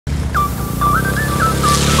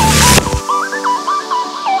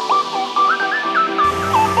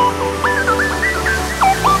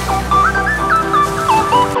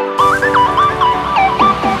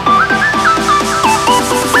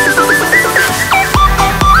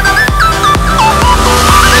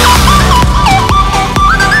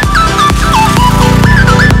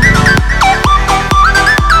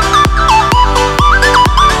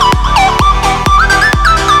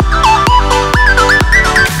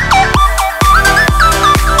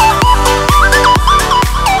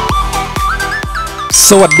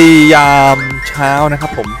สวัสดียามเช้านะครั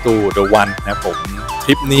บผมตู่เดอะวันนะผมท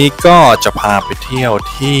ริปนี้ก็จะพาไปเที่ยว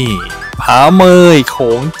ที่ผาเมยโข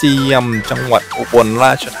งเจียมจังหวัดอุบลร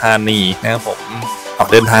าชธานีนะครับผมออก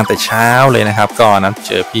เดินทางแต่เช้าเลยนะครับก็นัดเ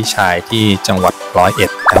จอพี่ชายที่จังหวัด101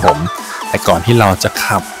นะครับผมแต่ก่อนที่เราจะ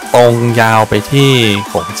ขับตรงยาวไปที่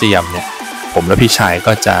โขงเจียมเนี่ยผมและพี่ชาย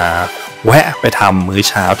ก็จะแวะไปทำมื้อ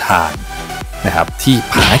เช้าทานนะครับที่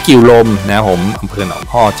ผากิวลมนะผมอำเภอหนอง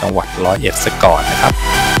พอกจังหวัด101ซะก่อนนะครับ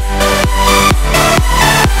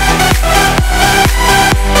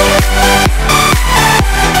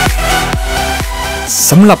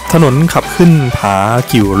สำหรับถนนขับขึ้นผา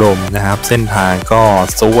กิวลมนะครับเส้นทางก็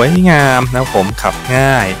สวยงามนะผมขับ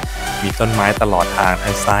ง่ายมีต้นไม้ตลอดทาง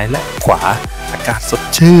ทั้งซ้ายและขวาอากาศสด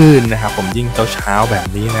ชื่นนะครับผมยิ่งเช้าแบบ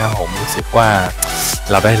นี้นะผมรู้สึกว่า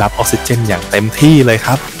เราได้รับออกซิเจนอย่างเต็มที่เลยค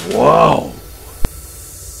รับว้าว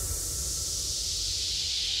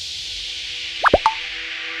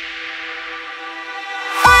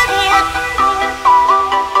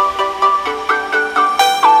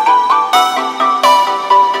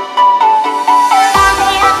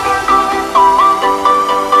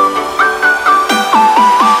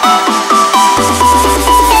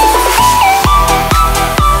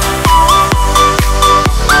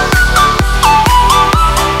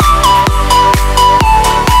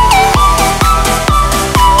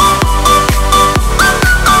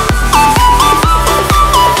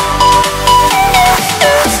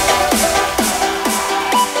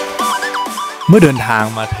เมื่อเดินทาง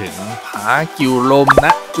มาถึงผากิวลมน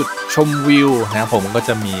ะจุดชมวิวนะครับผมก็จ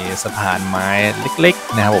ะมีสะพานไม้เล็ก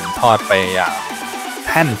ๆนะครับผมทอดไปอย่างแ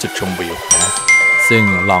ท่นจุดชมวิวนะซึ่ง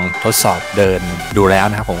ลองทดสอบเดินดูแล้ว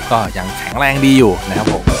นะครับผมก็ยังแข็งแรงดีอยู่นะครับ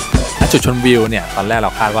ผมณจุดชมวิวเนี่ยตอนแรกเร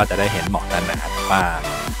าคาดว่าจะได้เห็นหมอกนั่นนะครับว่า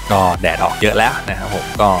ก็แดดออกเยอะแล้วนะครับผม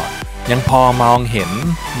ก็ยังพอมองเห็น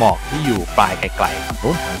หมอกที่อยู่ปลายไกลๆฝั่ง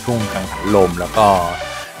นู้นทางทุ่งกังหันลมแล้วก็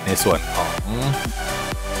ในส่วนของ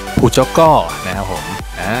ภูเจ้าก้อนะครับผม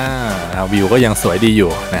วิวก็ยังสวยดีอ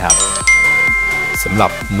ยู่นะครับสำหรั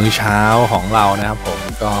บมื้อเช้าของเรานะครับผม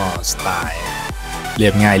ก็สไตล์เรี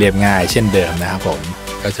ยบง่ายเช่นเดิมนะครับผม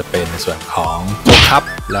ก็จะเป็นในส่วนของโจ๊กครับ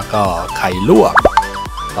แล้วก็ไข่ลวก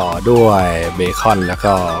ต่อด้วยเบคอนแล้ว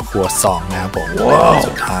ก็ครัวซองนะครับผม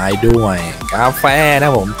สุดท้ายด้วยกาแฟนะค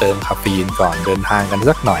รับผมเติมคาเฟอีนก่อนเดินทางกัน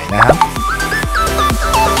สักหน่อยนะครับ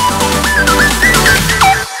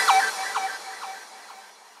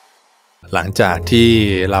หลังจากที่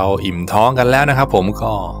เราอิ่มท้องกันแล้วนะครับผม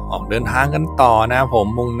ก็ออกเดินทางกันต่อนะครับผม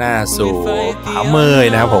มุ่งหน้าสู่ผาเมย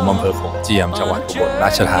นะครับผมอำเภอโขงเจียมจังหวัดอุบลรา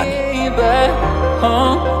ชธานี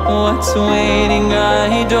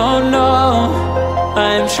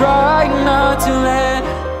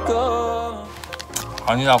ต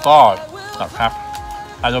อนนี้เราก็จอดพัก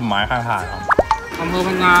ใต้ต้นไม้ข้างทางครับอำเภอ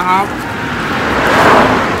พังงาครับ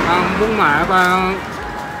ทางมุ่งหมายไป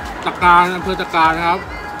ตะการอำเภอตะการครับ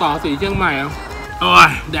ต่อสีเชียงใหม่โอ้ย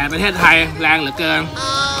แดดประเทศไทยแรงเหลือเกิน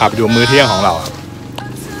ขับดูมื้อเที่ยงของเรา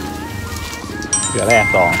เกลือแร่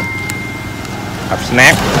ซองกับสแน็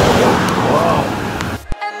ค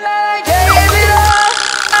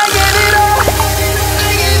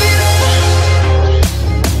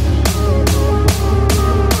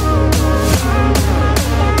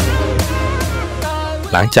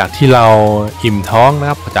หลังจากที่เราอิ่มท้องนะ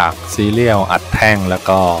ครับจากซีเรียลอัดแท่งแล้ว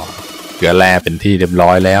ก็เกลือแร่เป็นที่เรียบร้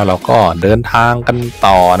อยแล้วเราก็เดินทางกัน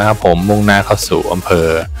ต่อนะครับผมมุ่งหน้าเข้าสู่อำเภอ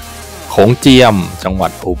โขงเจียมจังหวั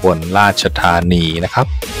ดอุบลราชธานีนะครับ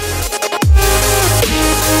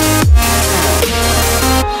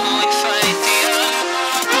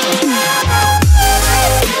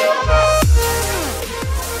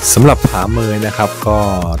สำหรับผาเมยนะครับก็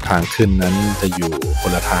ทางขึ้นนั้นจะอยู่ค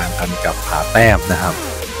นละทางกันกับผาแต้มนะครับ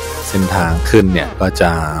เส้นทางขึ้นเนี่ยก็จ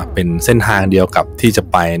ะเป็นเส้นทางเดียวกับที่จะ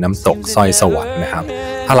ไปน้ำตกสร้อยสวรรค์นะครับ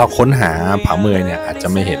ถ้าเราค้นหาผาเมยเนี่ยอาจจะ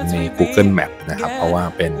ไม่เห็นใน Google Map นะครับเพราะว่า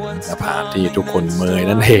เป็นสถานที่ทุกคนเมย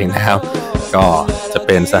นั่นเองนะครับก็จะเ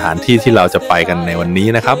ป็นสถานที่ที่เราจะไปกันในวันนี้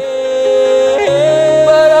นะครับ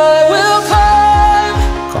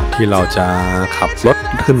ก่อนที่เราจะขับรถ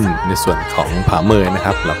ขึ้นในส่วนของผาเมยนะค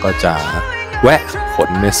รับเราก็จะแวะขน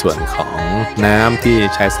ในส่วนของน้ำที่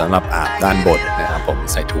ใช้สำหรับอาบด้านบนนะครับผม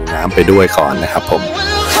ใส่ถุงน้ำไปด้วยก่อนนะครับผม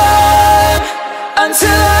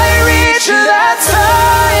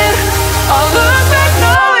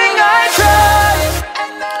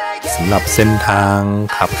สำหรับเส้นทาง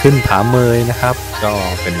ขับขึ้นผาเมยนะครับก็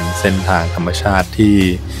เป็นเส้นทางธรรมชาติที่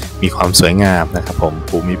มีความสวยงามนะครับผม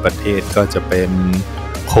ภูมิประเทศก็จะเป็น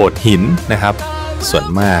โขดหินนะครับส่วน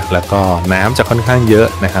มากแล้วก็น้ำจะค่อนข้างเยอะ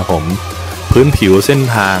นะครับผม พื้นผิวเส้น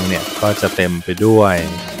ทางเนี่ยก็จะเต็มไปด้วย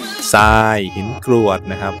ทรายหินกรวด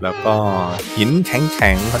นะครับแล้วก็หินแ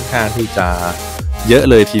ข็งๆค่อนข้างที่จะเยอะ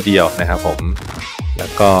เลยทีเดียวนะครับผมแล้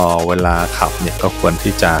วก็เวลาขับเนี่ยก็ควร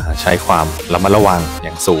ที่จะใช้ความระมัดระวังอ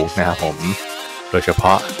ย่างสูงนะครับผมโดยเฉพ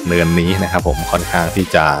าะเนินนี้นะครับผมค่อนข้างที่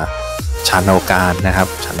จะชันโอกาสนะครับ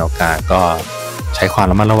ชันโอกาสก็ใช้ความ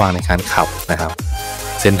ระมัดระวังในการขับนะครับ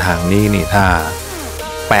เส้นทางนี้นี่ถ้า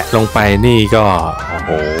แปะลงไปนี่ก็โ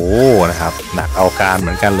อ้โหนะครับหนักเอาการเห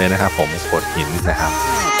มือนกันเลยนะครับผมโขดหินนะครับ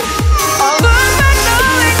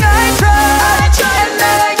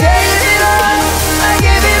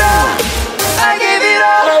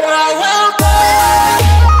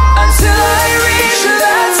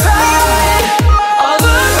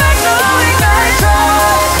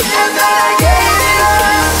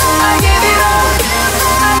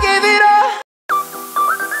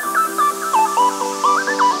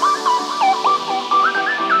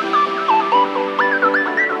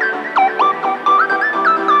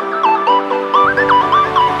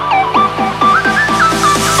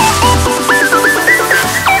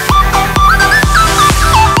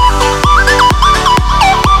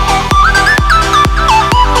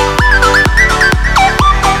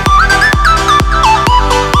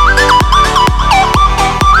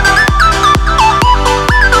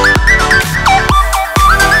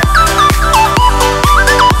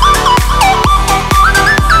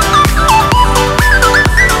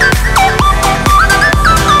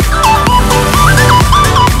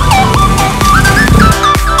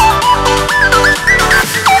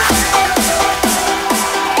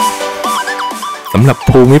สำหรับ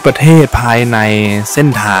ภูมิประเทศภายในเส้น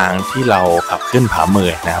ทางที่เราขับขึ้นผาเม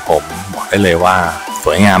ยนะครับผมบอกได้เลยว่าส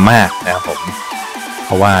วยงามมากนะครับผมเพ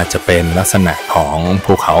ราะว่าจะเป็นลักษณะของ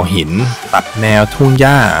ภูเขาหินตัดแนวทุ่งห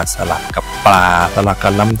ญ้าสลับกับปลาสลับ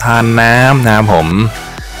กับลำธารน้ำนะครับผม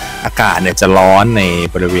อากาศเนี่ยจะร้อนใน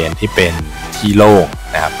บริเวณที่เป็นที่โล่ง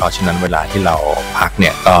นะครับเพราะฉะนั้นเวลาที่เราพักเนี่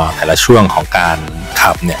ยก็แต่ละช่วงของการ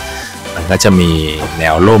ขับเนี่ยมันก็จะมีแน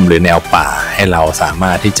วร่มหรือแนวป่าให้เราสาม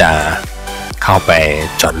ารถที่จะเข้าไป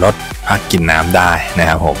จอดรถพักกินน้ำได้นะ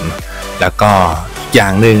ครับผมแล้วก็อย่า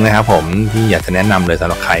งหนึ่งนะครับผมที่อยากจะแนะนำเลยสำ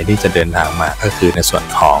หรับใครที่จะเดินทางมาก็คือในส่วน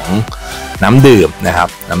ของน้ำดื่มนะครับ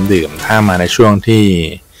น้ำดื่มถ้ามาในช่วงที่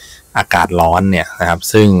อากาศร้อนเนี่ยนะครับ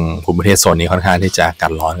ซึ่งภูมิประเทศโซนนี้ค่อนข้างที่จะอากา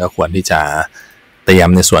ศร้อนก็ควรที่จะเตรียม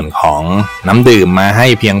ในส่วนของน้ำดื่มมาให้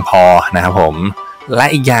เพียงพอนะครับผมและ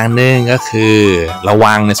อีกอย่างหนึ่งก็คือระ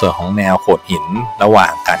วังในส่วนของแนวโขดหินระหว่า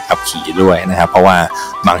งการขับขี่ด้วยนะครับเพราะว่า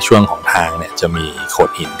บางช่วงของทางเนี่ยจะมีโขด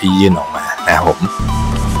หินที่ยื่นออกมานะครับผม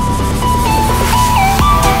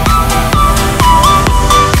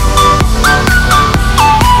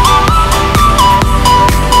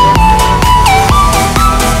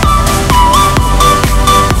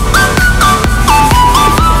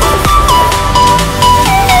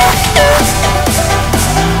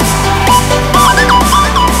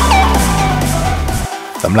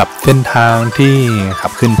สำหรับเส้นทางที่ขั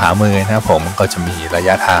บขึ้นผาเมยนะครับผมก็จะมีระย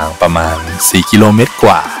ะทางประมาณ4 กิโลเมตรก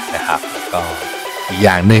ว่านะครับแล้วก็อีกอ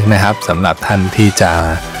ย่างหนึ่งนะครับสำหรับท่านที่จะ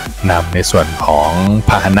นำในส่วนของ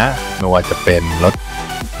พาหนะไม่ว่าจะเป็นรถ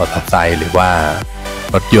มอเตอร์ไซค์หรือว่า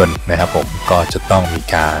รถยนต์นะครับผมก็จะต้องมี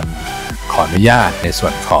การขออนุญาตในส่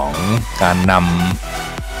วนของการน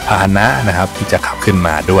ำพาหนะนะครับที่จะขับขึ้นม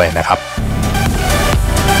าด้วยนะครับ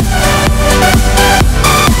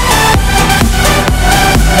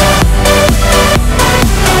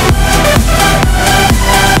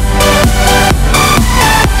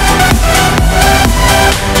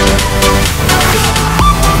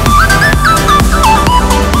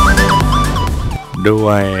ด้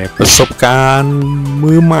วยประสบการณ์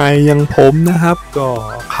มือใหม่อย่างผมนะครับก็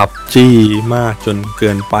ขับจี้มากจนเกิ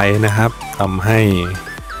นไปนะครับทำให้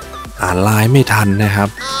อ่านไลน์ไม่ทันนะครับ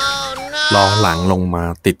ล้อหลังลงมา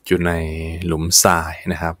ติดอยู่ในหลุมทราย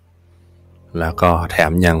นะครับแล้วก็แถ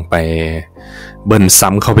มยังไปเบิ้ลซ้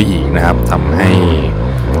ำเข้าไปอีกนะครับทำให้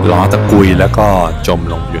ล้อตะกุยแล้วก็จม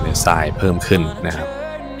ลงอยู่ในทรายเพิ่มขึ้นนะครับ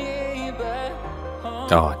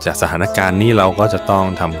ก็จากสถานการณ์นี้เราก็จะต้อง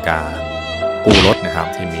ทำการกู้รถนะครับ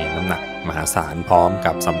ที่มีน้ำหนักมหาศาลพร้อม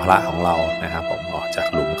กับสัมภาระของเรานะครับผมออกจาก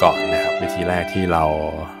หลุมก่อนนะครับวิธีแรกที่เรา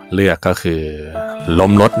เลือกก็คือล้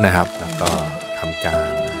มรถนะครับแล้วก็ทำการ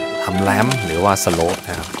ทำแรมป์หรือว่าสโลป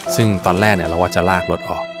นะครับซึ่งตอนแรกเนี่ยเราว่าจะลากรถ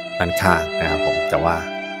ออกด้านข้างนะครับผมแต่ว่า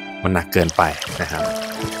มันหนักเกินไปนะครับ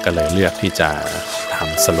ก็เลยเลือกที่จะท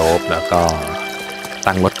ำสโลปแล้วก็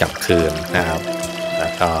ตั้งรถกลับคืนนะครับแล้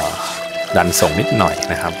วก็ดันส่งนิดหน่อย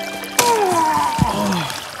นะครับ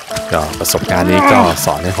ก็ประสบการณ์นี้ก็ส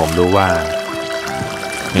อนให้ผมรู้ว่า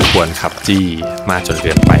ไม่ควรขับจี้มากจนเ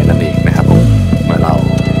กินไปนั่นเองนะครับผมเมื่อเรา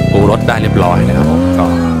ปูรถได้เรียบร้อยนะครับผมก็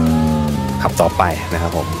ขับต่อไปนะครั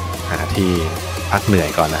บผมหาที่ พักเหนื่อย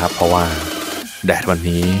ก่อนนะครับเพราะว่าแดดวัน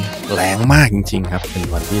นี้แรงมากจริงๆครับเป็น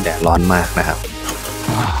วันที่แดดร้อนมากนะครับ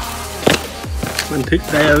บันทึก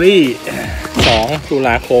ไดอารี่2 ตุล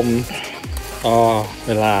าคมเ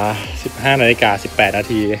วลา 15:18 นา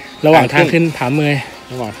ทีระหว่างทางขึ้นผาเม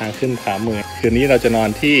ยคืนนี้เราจะนอน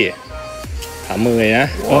ที่ผาเมยนะ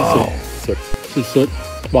สุด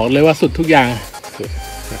บอกเลยว่าสุดทุกอย่างสุด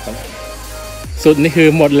นะครับสุดนี่คือ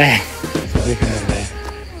หมดแรง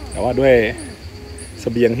แต่ว่าด้วยเส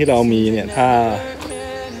บียงที่เรามีเนี่ยถ้า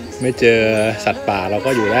ไม่เจอสัตว์ป่าเราก็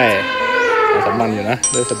อยู่ได้2-3 วันอยู่นะ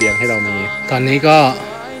ด้วยเสบียงที่เรามีตอนนี้ก็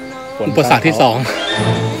อุปสรรคที่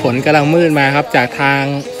2ฝนกำลังมืดมาครับจากทาง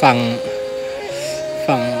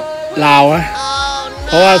ฝั่งลาวนะเ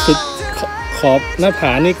พราะว่าสุดขอบหน้าผ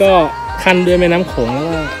านี่ก็ขั้นด้วยแม่น้ำโขงแล้ว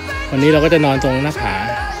ก็วันนี้เราก็จะนอนตรงหน้าผา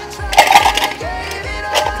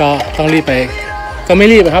ก็ต้องรีบไปก็ไม่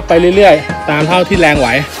รีบครับไปเรื่อยๆตามเท่าที่แรงไหว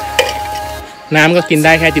น้ำก็กินไ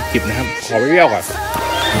ด้แค่จิบๆนะครับขอไปเที่ยวก่อน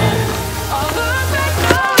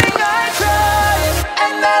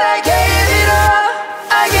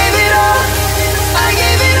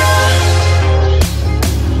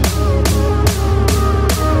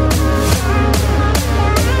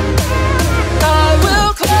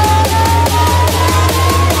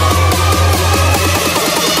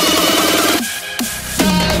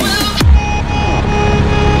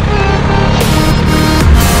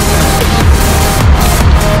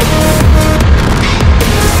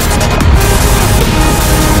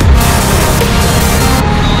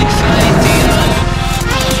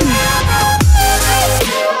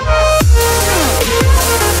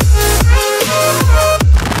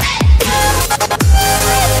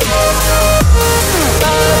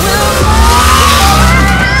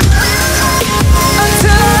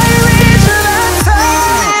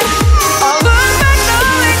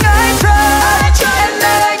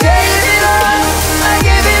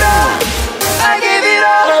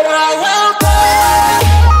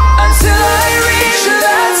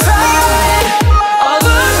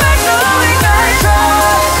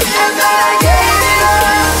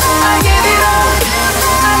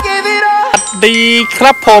ดีค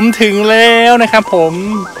รับผมถึงแล้วนะครับผม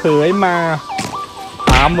เผยมาผ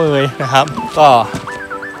าเมยนะครับก็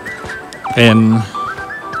เป็น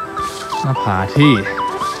หน้าผาที่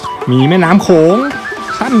มีแม่น้ำโขง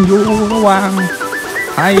ขั้นอยู่ระหว่าง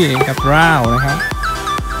ไทยกับลาวนะครับ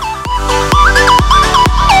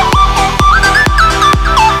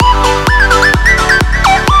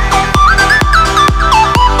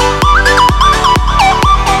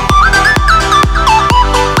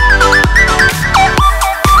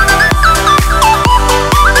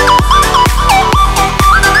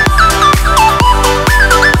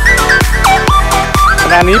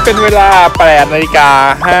ขณะนี้เป็นเวลา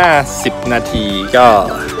 8:50 นาทีก็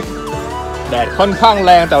แดดค่อนข้างแ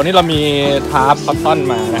รงแต่วันนี้เรามีทาร์ปคอตตอน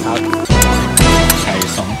มานะครับไข่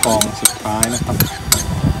2 ฟองสุดท้ายนะครับ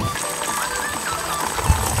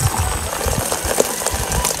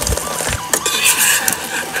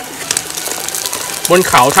บน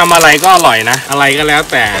เขาทำอะไรก็อร่อยนะอะไรก็แล้ว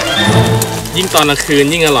แต่ยิ่งตอนกลางคืน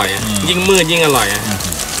ยิ่งอร่อยยิ่งมืดยิ่งอร่อย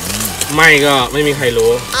ไม่ก็ไม่มีใคร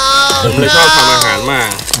รู้ผมเลยชอบทำอาหารมาก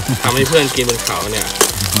ทำให้เพื่อนกินบนเขาเนี่ย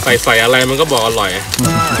ใส่อะไรมันก็บอกอร่อย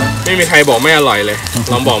ไม่มีใครบอกไม่อร่อยเลย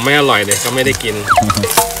ลองบอกไม่อร่อยเลยก็ไม่ได้กิน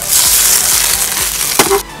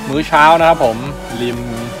มื้อเช้านะครับผมริม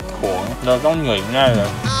โขงเราต้องเหนื่อยง่ายเล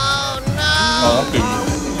ยเราต้องกิน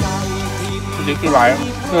ดิจิไลท์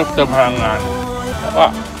เพื่อเติมพลังงานแล้วก็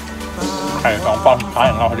ไข่2 ฟองสุดท้าย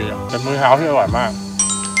ของเราพอดีเป็นมื้อเช้าที่อร่อยมาก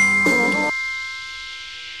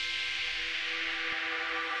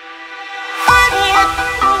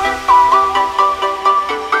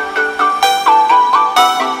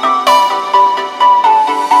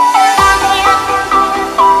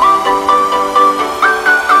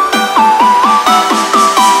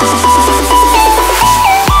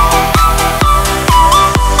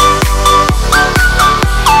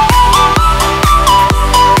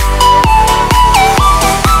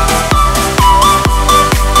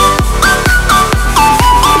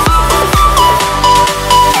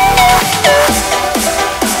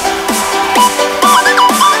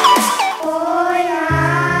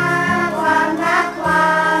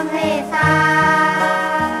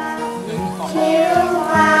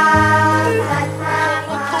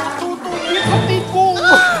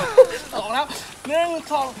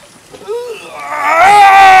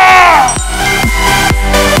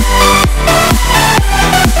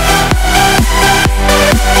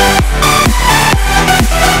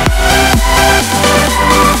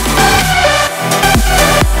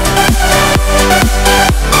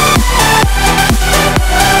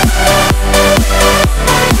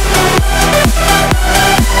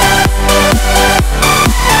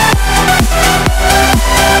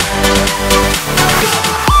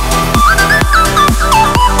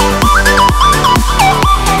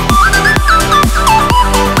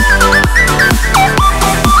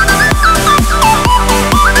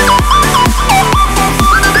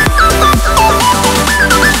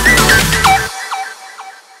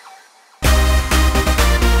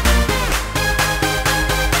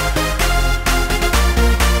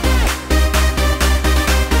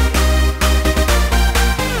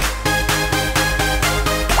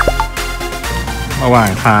ระหว่าง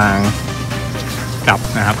ทางกลับ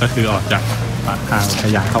นะครับก็คือออกจากปากทางพ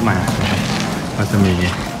ยาเข้ามานะครับก็จะมี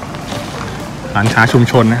ร้านค้าชุม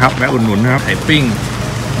ชนนะครับและอุดหนุนนะครับไข่ปิ้ง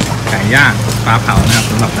ไก่ย่างปลาเผานะครับ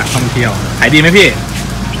สำหรับนักท่องเที่ยวขายดีไหมพี่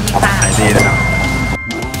ขายดีนะครับ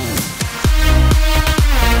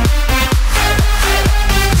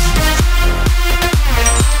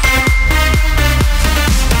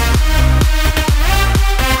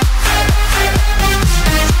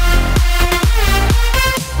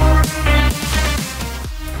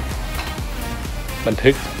บัน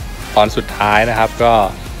ทึกตอนสุดท้ายนะครับก็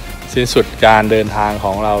สิ้นสุดการเดินทางข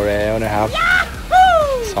องเราแล้วนะครับ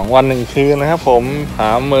2 วัน 1 คืนนะครับผมผา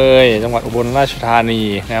เมยจังหวัดอุบลราชธานี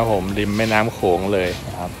นะครับผมริมแม่น้ำโขงเลยน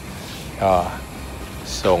ะครับก็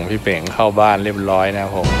ส่งพี่เป่งเข้าบ้านเรียบร้อยนะครั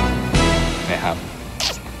บผมนะครับ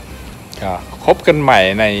ก็พบกันใหม่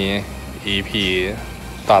ใน EP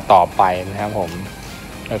ต่อไปนะครับผม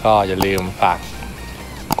แล้วก็อย่าลืมฝาก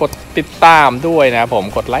กดติดตามด้วยนะครับผม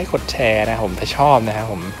กดไลค์กดแชร์นะครับผมถ้าชอบนะครับ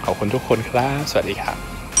ผมขอบคุณทุกคนครับสวัสดีครั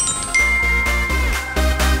บ